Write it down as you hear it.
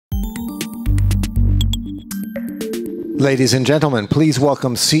Ladies and gentlemen, please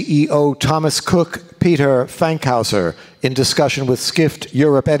welcome CEO Thomas Cook, Peter Fankhauser, in discussion with Skift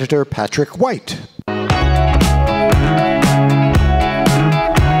Europe editor Patrick White.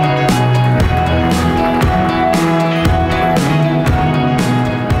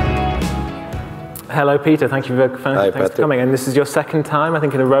 Hello, Peter. Thank you thanks for coming. And this is your second time, I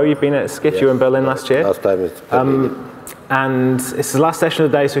think, in a row you've been at Skift. Yes. You were in Berlin last year. Last time it's Berlin. And it's the last session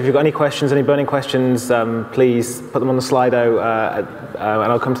of the day, so if you've got any questions, any burning questions, please put them on the Slido,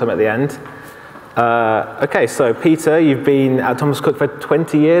 and I'll come to them at the end. Okay, so Peter, you've been at Thomas Cook for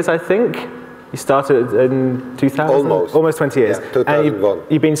 20 years, I think. You started in 2000? Almost 20 years. Yeah, 2001.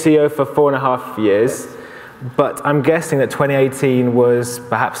 And you've been CEO for 4.5 years. Yes. But I'm guessing that 2018 was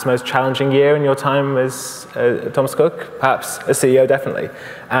perhaps the most challenging year in your time as Thomas Cook, perhaps as CEO, definitely.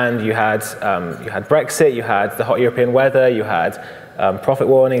 And you had Brexit, you had the hot European weather, you had profit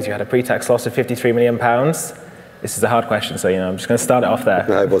warnings, you had a pre-tax loss of £53 million. This is a hard question, so I'm just going to start it off there.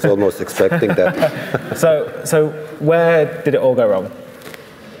 I was almost expecting that. So where did it all go wrong?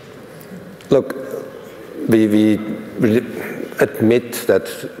 Look, we admit that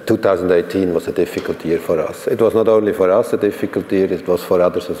 2018 was a difficult year for us. It was not only for us a difficult year, it was for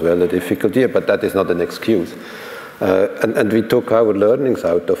others as well a difficult year, but that is not an excuse. And we took our learnings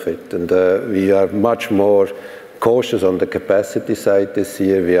out of it, and we are much more cautious on the capacity side this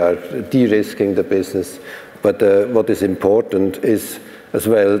year. We are de-risking the business, but what is important is as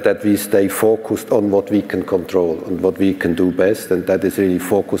well that we stay focused on what we can control and what we can do best, and that is really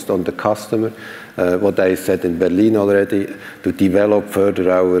focused on the customer. What I said in Berlin already, to develop further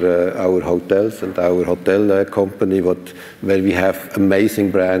our hotels and our hotel company, where we have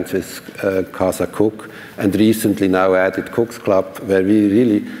amazing brands with Casa Cook, and recently now added Cook's Club, where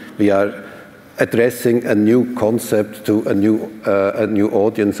we are addressing a new concept to a new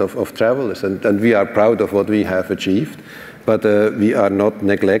audience of travelers, and we are proud of what we have achieved. But we are not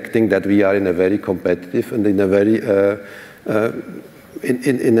neglecting that we are in a very competitive and in a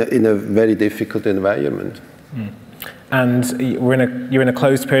very difficult environment. Mm. And you're in a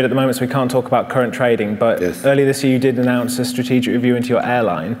closed period at the moment, so we can't talk about current trading. But yes, earlier this year, you did announce a strategic review into your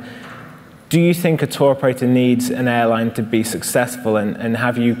airline. Do you think a tour operator needs an airline to be successful? And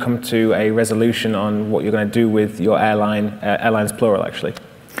have you come to a resolution on what you're going to do with your airline, airlines plural, actually?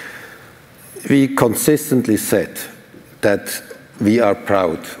 We consistently said that we are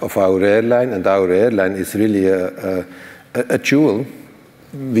proud of our airline, and our airline is really a jewel.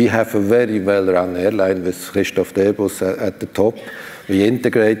 We have a very well-run airline with Christoph Debus at the top. We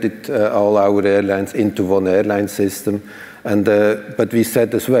integrated all our airlines into one airline system, and but we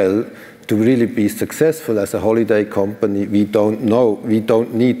said as well, to really be successful as a holiday company, we don't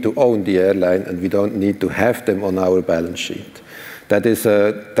need to own the airline, and we don't need to have them on our balance sheet. That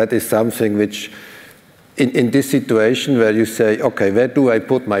is something which, in this situation where you say, okay, where do I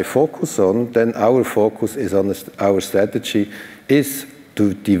put my focus on? Then our focus is on our strategy is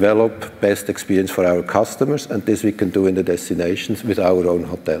to develop best experience for our customers, and this we can do in the destinations with our own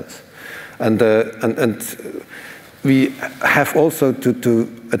hotels. And we have also to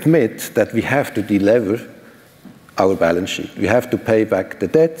admit that we have to delever our balance sheet. We have to pay back the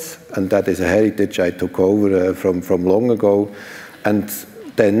debts, and that is a heritage I took over from long ago. And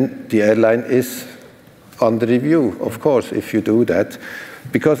then the airline is under review, of course, if you do that.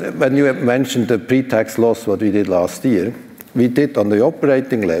 Because when you mentioned the pre-tax loss, what we did last year, we did on the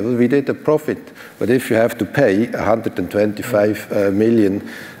operating level, we did a profit. But if you have to pay 125 million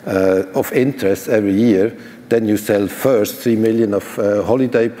of interest every year, then you sell first 3 million of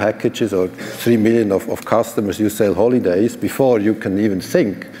holiday packages, or 3 million of customers you sell holidays before you can even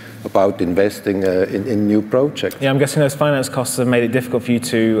think about investing in new projects. Yeah, I'm guessing those finance costs have made it difficult for you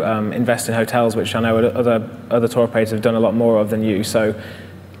to invest in hotels, which I know other tour operators have done a lot more of than you. So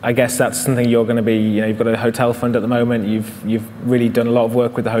I guess that's something you're going to be, you've got a hotel fund at the moment. You've really done a lot of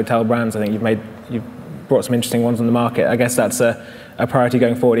work with the hotel brands. I think you've brought some interesting ones on the market. I guess that's a priority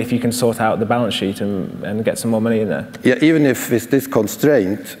going forward if you can sort out the balance sheet and get some more money in there. Yeah, even if with this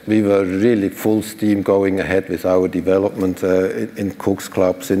constraint, we were really full steam going ahead with our development in Cook's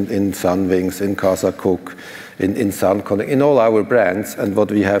Clubs, in Sunwings, in Casa Cook, in Sunconnect, in all our brands. And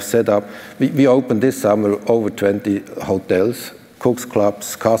what we have set up, we opened this summer over 20 hotels, Cook's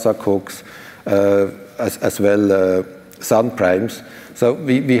Clubs, Casa Cooks, as well Sun Primes. So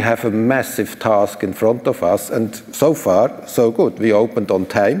we have a massive task in front of us, and so far, so good. We opened on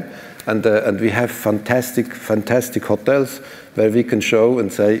time, and we have fantastic hotels where we can show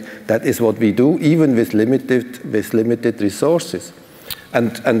and say that is what we do, even with limited resources.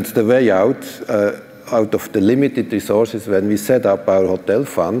 And the way out of the limited resources, when we set up our hotel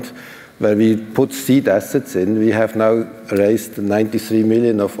fund, where we put seed assets in. We have now raised 93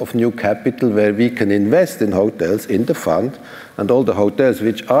 million of new capital where we can invest in hotels in the fund, and all the hotels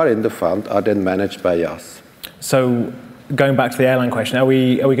which are in the fund are then managed by us. So going back to the airline question, are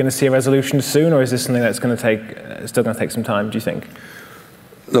we going to see a resolution soon, or is this something that's going to take, still going to take some time, do you think?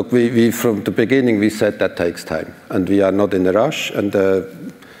 Look, we from the beginning we said that takes time, and we are not in a rush, and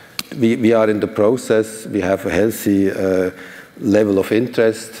we are in the process. We have a healthy level of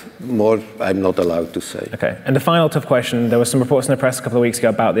interest. More, I'm not allowed to say. Okay, and the final tough question, there were some reports in the press a couple of weeks ago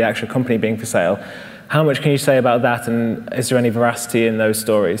about the actual company being for sale. How much can you say about that, and is there any veracity in those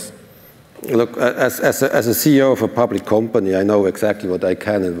stories? Look, as a CEO of a public company, I know exactly what I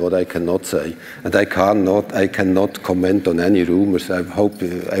can and what I cannot say, and I cannot comment on any rumors. I hope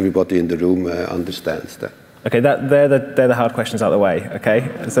everybody in the room understands that. Okay, they're the hard questions out of the way.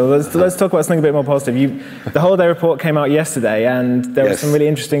 Okay, so let's talk about something a bit more positive. The Holiday Report came out yesterday, and there were some really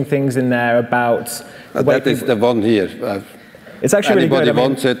interesting things in there about. That is the one here. It's actually anybody really good.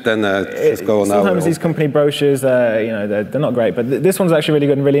 wants it, then just go on. Sometimes these company brochures, they're not great, but this one's actually really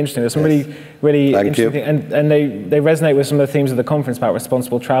good and really interesting. There's some really interesting things, and they resonate with some of the themes of the conference about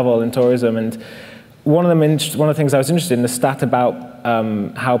responsible travel and tourism. And one of the things I was interested in, the stat about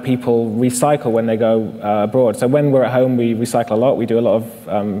how people recycle when they go abroad. So when we're at home, we recycle a lot. We do a lot of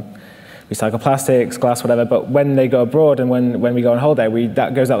recycle plastics, glass, whatever. But when they go abroad and when we go on holiday,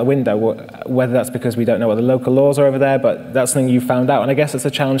 that goes out the window. Whether that's because we don't know what the local laws are over there, but that's something you found out. And I guess it's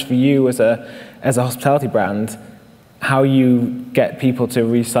a challenge for you as a hospitality brand, how you get people to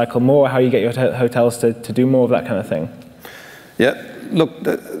recycle more, how you get your hotels to do more of that kind of thing. Yeah. Look,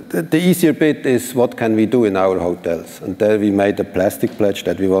 the easier bit is what can we do in our hotels, and there we made a plastic pledge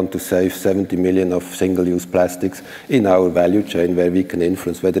that we want to save 70 million of single-use plastics in our value chain, where we can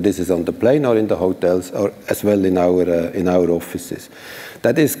influence whether this is on the plane or in the hotels, or as well in our offices.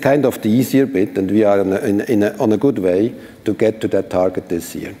 That is kind of the easier bit, and we are on a good way to get to that target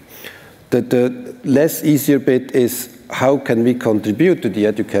this year. The less easier bit is how can we contribute to the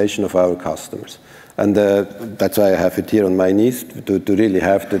education of our customers. And that's why I have it here on my knees, to really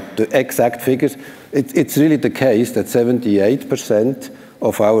have the exact figures. It's really the case that 78%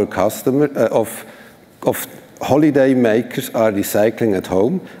 of our customers, of holiday makers are recycling at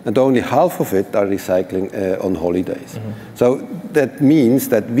home, and only half of it are recycling on holidays. Mm-hmm. So that means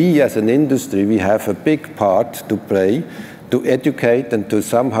that we as an industry, we have a big part to play to educate and to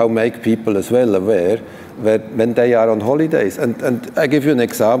somehow make people as well aware when they are on holidays. And I give you an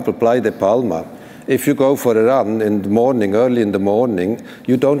example, Playa de Palma. If you go for a run in the morning, early in the morning,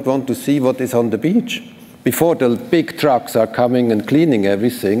 you don't want to see what is on the beach. Before the big trucks are coming and cleaning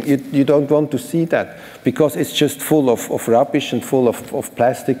everything, you don't want to see that, because it's just full of rubbish and full of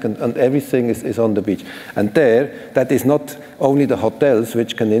plastic, and everything is on the beach. And that is not only the hotels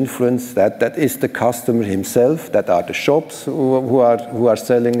which can influence that, that is the customer himself, that are the shops who are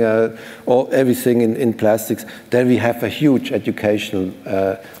selling everything in plastics. There we have a huge educational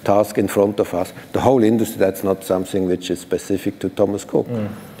task in front of us. The whole industry, that's not something which is specific to Thomas Cook. Mm.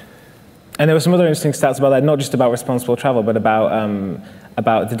 And there were some other interesting stats about that, not just about responsible travel, but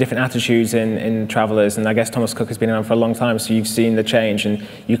about the different attitudes in travelers. And I guess Thomas Cook has been around for a long time, so you've seen the change. And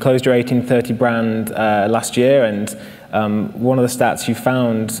you closed your 1830 brand last year, and one of the stats you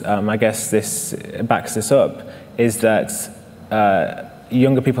found, I guess this backs this up, is that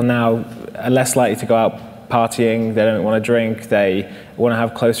younger people now are less likely to go out partying. They don't want to drink. They want to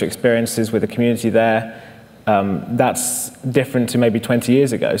have closer experiences with the community there. That's different to maybe 20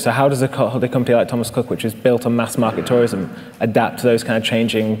 years ago. So how does a company like Thomas Cook, which is built on mass market tourism, adapt to those kind of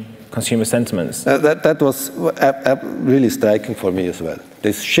changing consumer sentiments? That was really striking for me as well.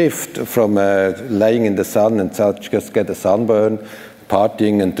 This shift from laying in the sun and just get a sunburn,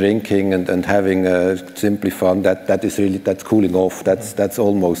 partying and drinking and having simply fun, that's cooling off. That's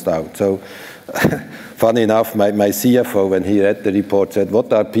almost out. So funny enough, my CFO, when he read the report, said,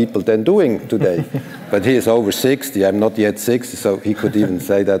 "What are people then doing today?" But he is over 60. I'm not yet 60, so he could even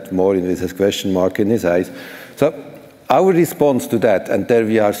say that more with his question mark in his eyes. So our response to that, and there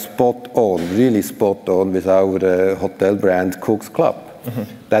we are spot on, really spot on with our hotel brand Cook's Club. Mm-hmm.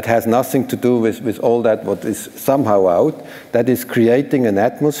 That has nothing to do with all that what is somehow out. That is creating an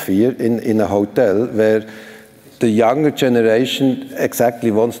atmosphere in a hotel where the younger generation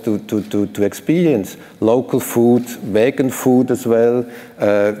exactly wants to experience local food, vegan food as well,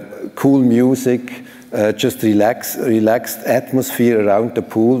 cool music, just relaxed atmosphere around the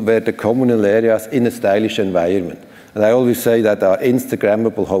pool where the communal areas in a stylish environment. And I always say that are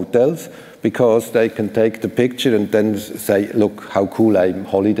Instagrammable hotels, because they can take the picture and then say, "Look how cool I'm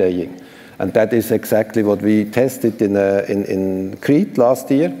holidaying." And that is exactly what we tested in Crete last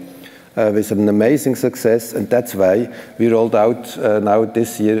year. with an amazing success, and that's why we rolled out now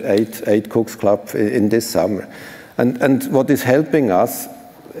this year 8 Cooks Club in this summer. And what is helping us,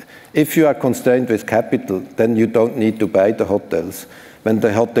 if you are constrained with capital, then you don't need to buy the hotels. When the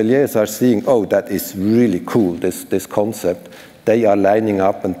hoteliers are seeing, oh, that is really cool, this concept, they are lining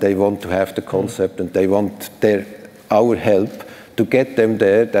up and they want to have the concept and they want our help to get them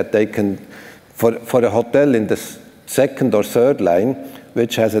there, that they can, for a hotel in the second or third line,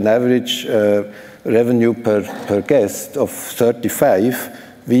 which has an average revenue per guest of 35,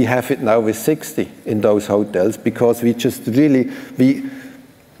 we have it now with 60 in those hotels, because we just really, we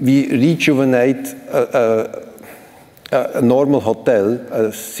rejuvenate a normal hotel,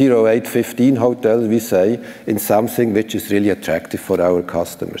 a 0815 hotel, we say, in something which is really attractive for our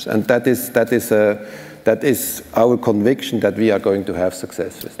customers. And that is our conviction that we are going to have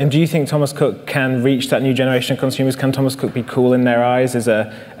success with. And do you think Thomas Cook can reach that new generation of consumers? Can Thomas Cook be cool in their eyes as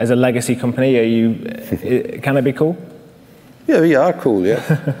a legacy company? Can it be cool? Yeah, we are cool, yeah.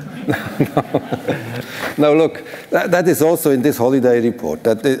 No, look, that is also in this holiday report.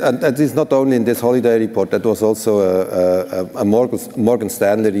 That is not only in this holiday report, that was also a Morgan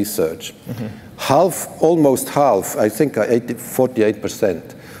Stanley research. Mm-hmm. Almost half, I think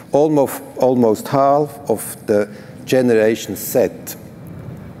 48%, almost half of the Generation Z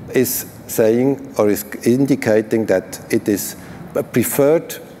is saying or is indicating that it is a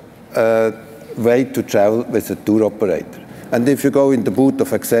preferred way to travel with a tour operator. And if you go in the booth of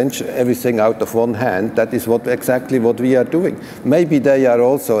Accenture, everything out of one hand, that is exactly what we are doing. Maybe they are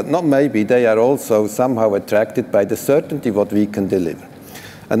also, not maybe, they are also somehow attracted by the certainty what we can deliver.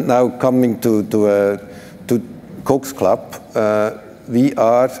 And now coming to Cook's Club, we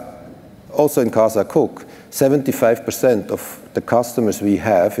are also in Casa Cook, 75% of the customers we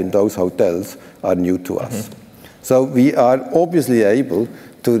have in those hotels are new to us. Mm-hmm. So we are obviously able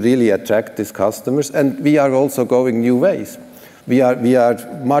to really attract these customers, and we are also going new ways. We are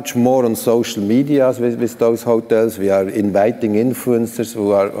much more on social media with those hotels. We are inviting influencers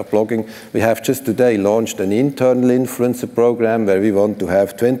who are blogging. We have just today launched an internal influencer program where we want to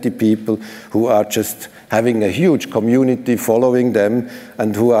have 20 people who are just having a huge community following them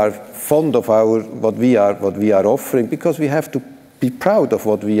and who are fond of what we are offering, because we have to be proud of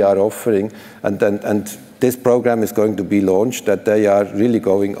what we are offering, and this program is going to be launched, that they are really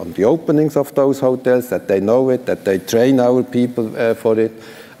going on the openings of those hotels, that they know it, that they train our people for it,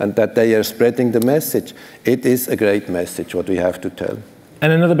 and that they are spreading the message. It is a great message, what we have to tell.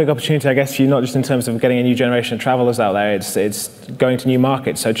 And another big opportunity, I guess, for you, not just in terms of getting a new generation of travelers out there, it's going to new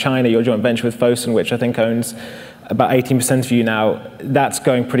markets. So China, your joint venture with Fosun, which I think owns about 18% of you now, that's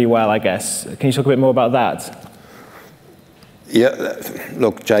going pretty well, I guess. Can you talk a bit more about that? Yeah,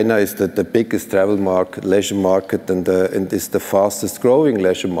 look, China is the biggest travel market, leisure market, and is the fastest growing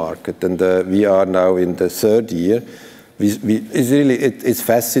leisure market. And we are now in the third year. It's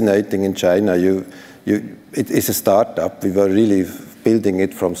fascinating in China. It is a startup. We were really building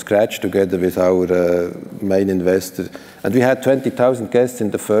it from scratch together with our main investor. And we had 20,000 guests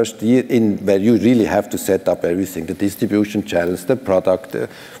in the first year, where you really have to set up everything, the distribution channels, the product.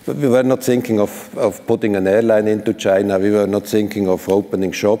 We were not thinking of putting an airline into China. We were not thinking of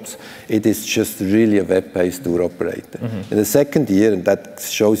opening shops. It is just really a web-based tour operator. Mm-hmm. In the second year, and that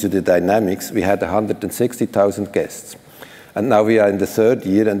shows you the dynamics, we had 160,000 guests. And now we are in the third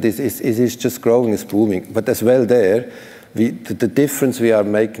year, and it is just growing, it's booming. But as well there, the difference we are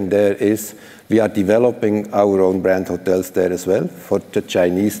making there is we are developing our own brand hotels there as well for the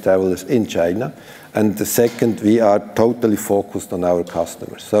Chinese travelers in China. And the second, we are totally focused on our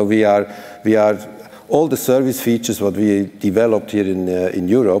customers. So we are all the service features what we developed here in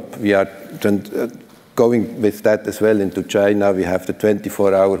Europe, we are going with that as well into China. We have the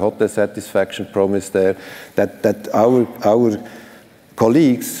 24-hour hotel satisfaction promise there, that our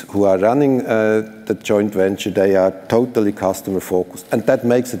colleagues who are running the joint venture, they are totally customer focused, and that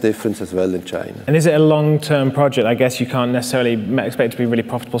makes a difference as well in China. And is it a long-term project? I guess you can't necessarily expect it to be really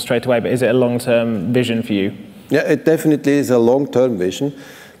profitable straight away, but is it a long-term vision for you? Yeah, it definitely is a long-term vision,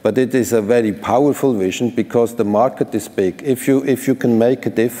 but it is a very powerful vision because the market is big. If you can make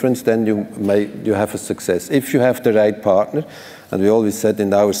a difference, then you have a success. If you have the right partner, and we always said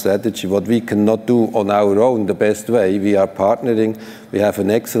in our strategy, what we cannot do on our own the best way, we are partnering. We have an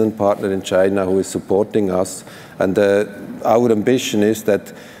excellent partner in China who is supporting us. And our ambition is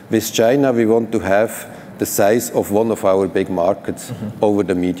that with China, we want to have the size of one of our big markets over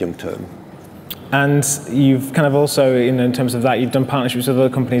the medium term. And you've kind of also, in terms of that, you've done partnerships with other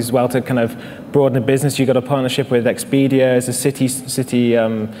companies as well to kind of broaden the business. You've got a partnership with Expedia as a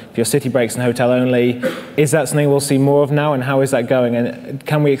for your city breaks and hotel only. Is that something we'll see more of now, and how is that going? And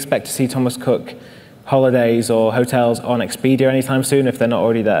can we expect to see Thomas Cook holidays or hotels on Expedia anytime soon if they're not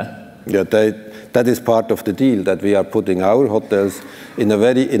already there? Yeah, that is part of the deal, that we are putting our hotels in a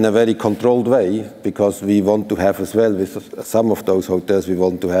very controlled way, because we want to have as well, with some of those hotels, we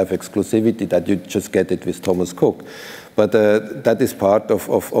want to have exclusivity, that you just get it with Thomas Cook. But that is part of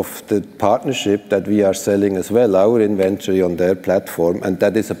the partnership, that we are selling as well our inventory on their platform, and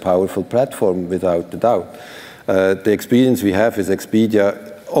that is a powerful platform without a doubt. The experience we have is Expedia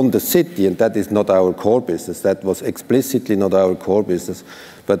on the city, and that is not our core business. That was explicitly not our core business.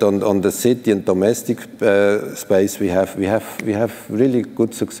 But on the city and domestic space, we have really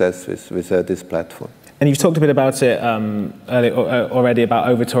good success with this platform. And you've talked a bit about it already, about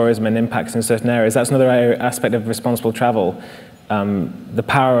over-tourism and impacts in certain areas. That's another aspect of responsible travel. The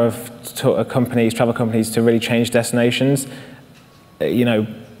power of travel companies to really change destinations.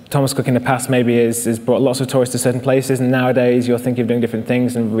 Thomas Cook in the past maybe has brought lots of tourists to certain places, and nowadays you're thinking of doing different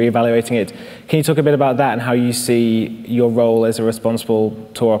things and reevaluating it. Can you talk a bit about that and how you see your role as a responsible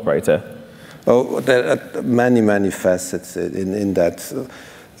tour operator? Oh, there are many facets in that.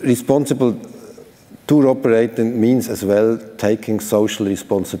 Responsible tour operating means as well taking social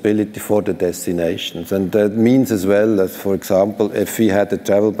responsibility for the destinations, and that means as well that, for example, if we had a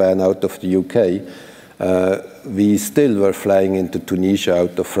travel ban out of the UK, we still were flying into Tunisia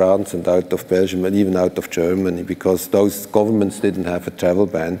out of France and out of Belgium and even out of Germany, because those governments didn't have a travel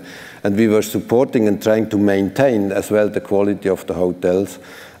ban. And we were supporting and trying to maintain as well the quality of the hotels,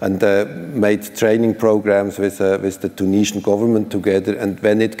 and made training programs with the Tunisian government together. And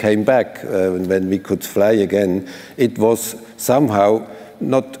when it came back, when we could fly again, it was somehow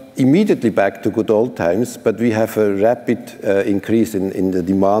not immediately back to good old times, but we have a rapid increase in the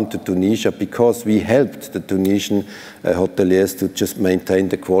demand to Tunisia, because we helped the Tunisian hoteliers to just maintain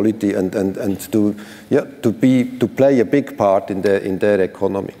the quality and to play a big part in their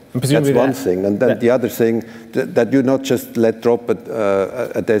economy. That's one thing. And then the other thing, that you not just let drop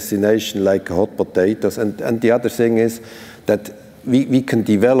a destination like hot potatoes. And the other thing is that we can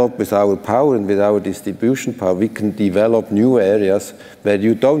develop with our power and with our distribution power, we can develop new areas where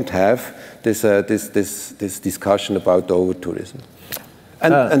you don't have this discussion about over-tourism.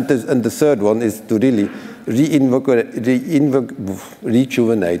 And the third one is to really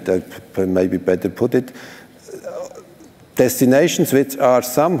rejuvenate, maybe better put it, destinations which are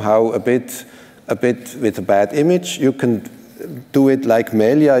somehow a bit with a bad image. You can do it like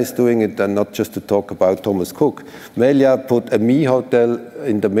Melia is doing it, and not just to talk about Thomas Cook. Melia put a Me hotel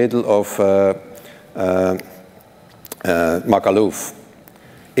in the middle of Magaluf.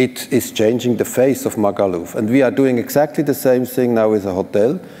 It is changing the face of Magaluf, and we are doing exactly the same thing now with a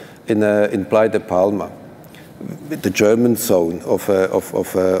hotel in Playa de Palma, the German zone of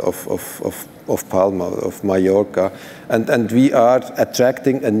Palma, of Mallorca, and we are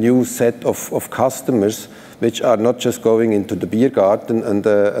attracting a new set of customers, which are not just going into the beer garden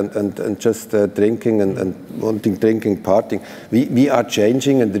and just drinking and wanting drinking, partying. We are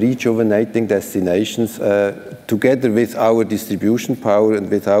changing and rejuvenating destinations together with our distribution power and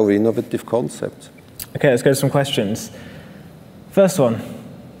with our innovative concepts. Okay, let's go to some questions. First one,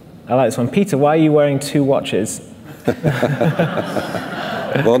 I like this one. Peter, why are you wearing two watches?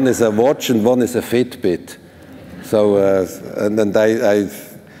 One is a watch and one is a Fitbit. So,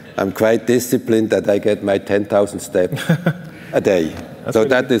 I'm quite disciplined that I get my 10,000 steps a day. So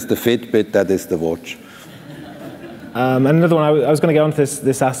that is the Fitbit, that is the watch. Another one, I was going to get on to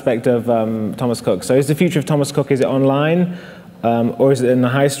this aspect of Thomas Cook. So is the future of Thomas Cook, is it online, or is it in the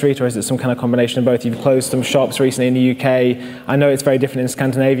high street, or is it some kind of combination of both? You've closed some shops recently in the UK. I know it's very different in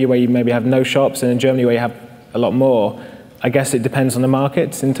Scandinavia, where you maybe have no shops, and in Germany, where you have a lot more. I guess it depends on the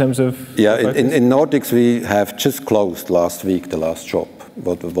market in terms of... Yeah, in Nordics, we have just closed last week the last shop.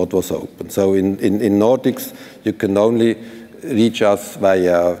 What was open. So in Nordics, you can only reach us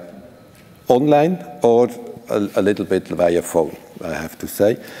via online or a little bit via phone, I have to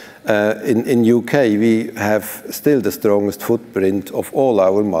say. In UK, we have still the strongest footprint of all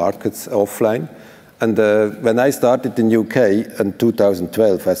our markets offline. And when I started in UK in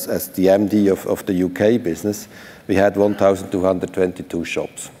 2012 as the MD of the UK business, we had 1,222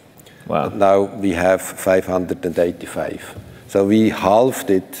 shops. Wow. Now we have 585. So we halved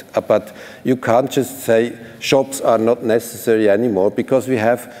it, but you can't just say shops are not necessary anymore, because we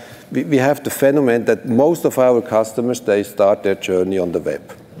have the phenomenon that most of our customers, they start their journey on the web.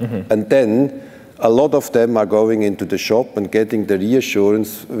 Mm-hmm. And then a lot of them are going into the shop and getting the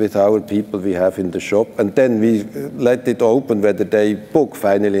reassurance with our people we have in the shop, and then we let it open whether they book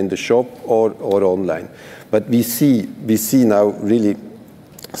finally in the shop or online. But we see now really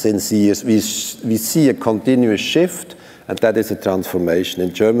since years, we see a continuous shift, and that is a transformation.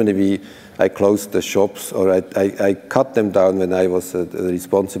 In Germany, I closed the shops, or I cut them down when I was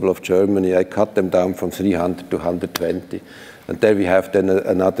responsible of Germany. I cut them down from 300 to 120. And there we have then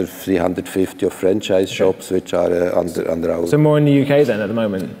another 350 of franchise shops which are under our... So more in the UK then at the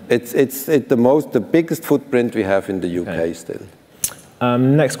moment? It's the biggest footprint we have in the UK still.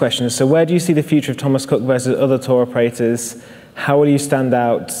 Next question. So where do you see the future of Thomas Cook versus other tour operators? How will you stand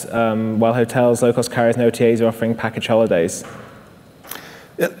out while hotels, low-cost carriers and OTAs are offering package holidays?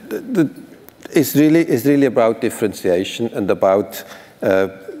 Yeah, it's really about differentiation and about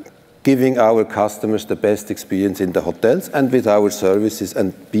giving our customers the best experience in the hotels and with our services,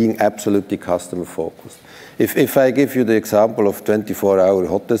 and being absolutely customer focused. If I give you the example of 24-hour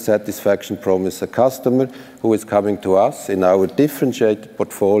hotel satisfaction promise, a customer who is coming to us in our differentiated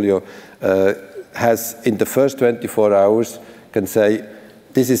portfolio has, in the first 24 hours, can say,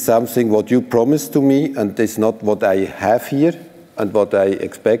 this is something what you promised to me and this is not what I have here and what I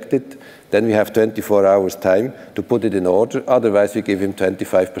expected. Then we have 24 hours time to put it in order. Otherwise, we give him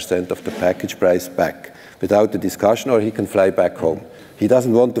 25% of the package price back without a discussion, or he can fly back home. He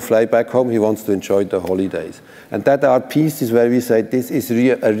doesn't want to fly back home. He wants to enjoy the holidays. And that are pieces where we say this is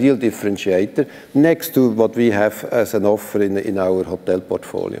a real differentiator next to what we have as an offer in our hotel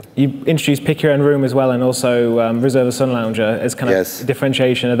portfolio. You introduced Pick Your Own Room as well, and also Reserve a Sun Lounger as kind of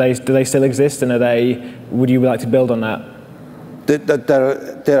differentiation. Do they still exist, and would you like to build on that?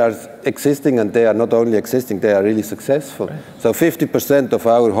 They are existing, and they are not only existing, they are really successful. Right. So 50% of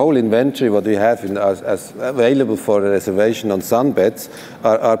our whole inventory, what we have as available for reservation on sunbeds,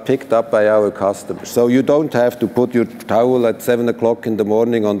 are picked up by our customers. So you don't have to put your towel at 7 o'clock in the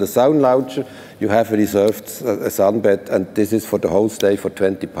morning on the Sound Lounger. You have reserved a sunbed, and this is for the whole stay for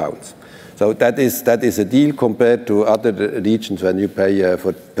 £20. So that is a deal compared to other regions when you pay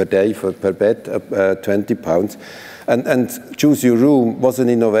per day per bed £20. And Choose Your Room was an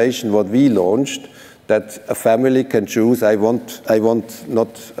innovation what we launched, that a family can choose, I want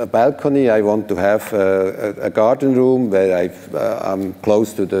not a balcony, I want to have a garden room where I'm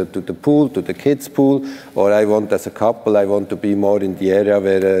close to the pool, to the kids' pool, or I want, as a couple, I want to be more in the area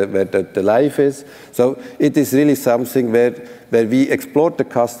where the life is. So it is really something where we explored the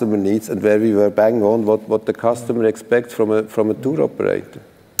customer needs and where we were bang on what the customer expects from a tour operator.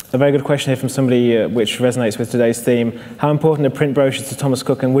 A very good question here from somebody which resonates with today's theme. How important are print brochures to Thomas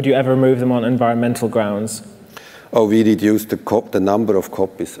Cook, and would you ever remove them on environmental grounds? Oh, we reduced the number of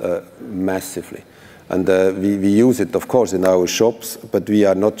copies massively. And we use it, of course, in our shops, but we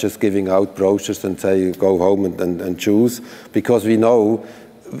are not just giving out brochures and say, go home and choose, because we know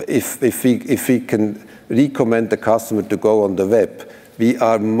if we can recommend the customer to go on the web, we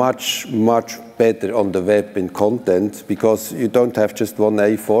are much better on the web in content, because you don't have just one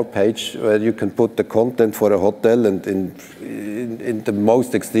A4 page where you can put the content for a hotel, and in the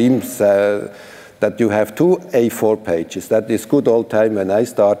most extremes that you have 2 A4 pages. That is good old time when I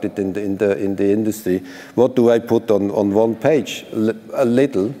started in the industry. What do I put on one page? A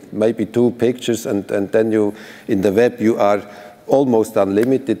little, maybe 2 pictures, and then in the web you are almost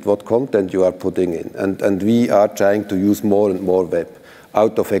unlimited what content you are putting in. And we are trying to use more and more web.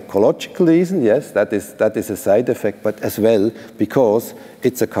 Out of ecological reason, yes, that is a side effect, but as well because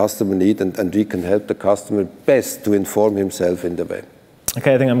it's a customer need, and we can help the customer best to inform himself in the web.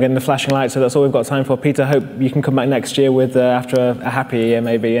 Okay, I think I'm getting the flashing light, so that's all we've got time for. Peter, I hope you can come back next year with after a happier year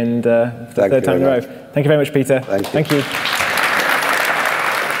maybe, and for the third time in a row. Thank you very much, Peter. Thank you.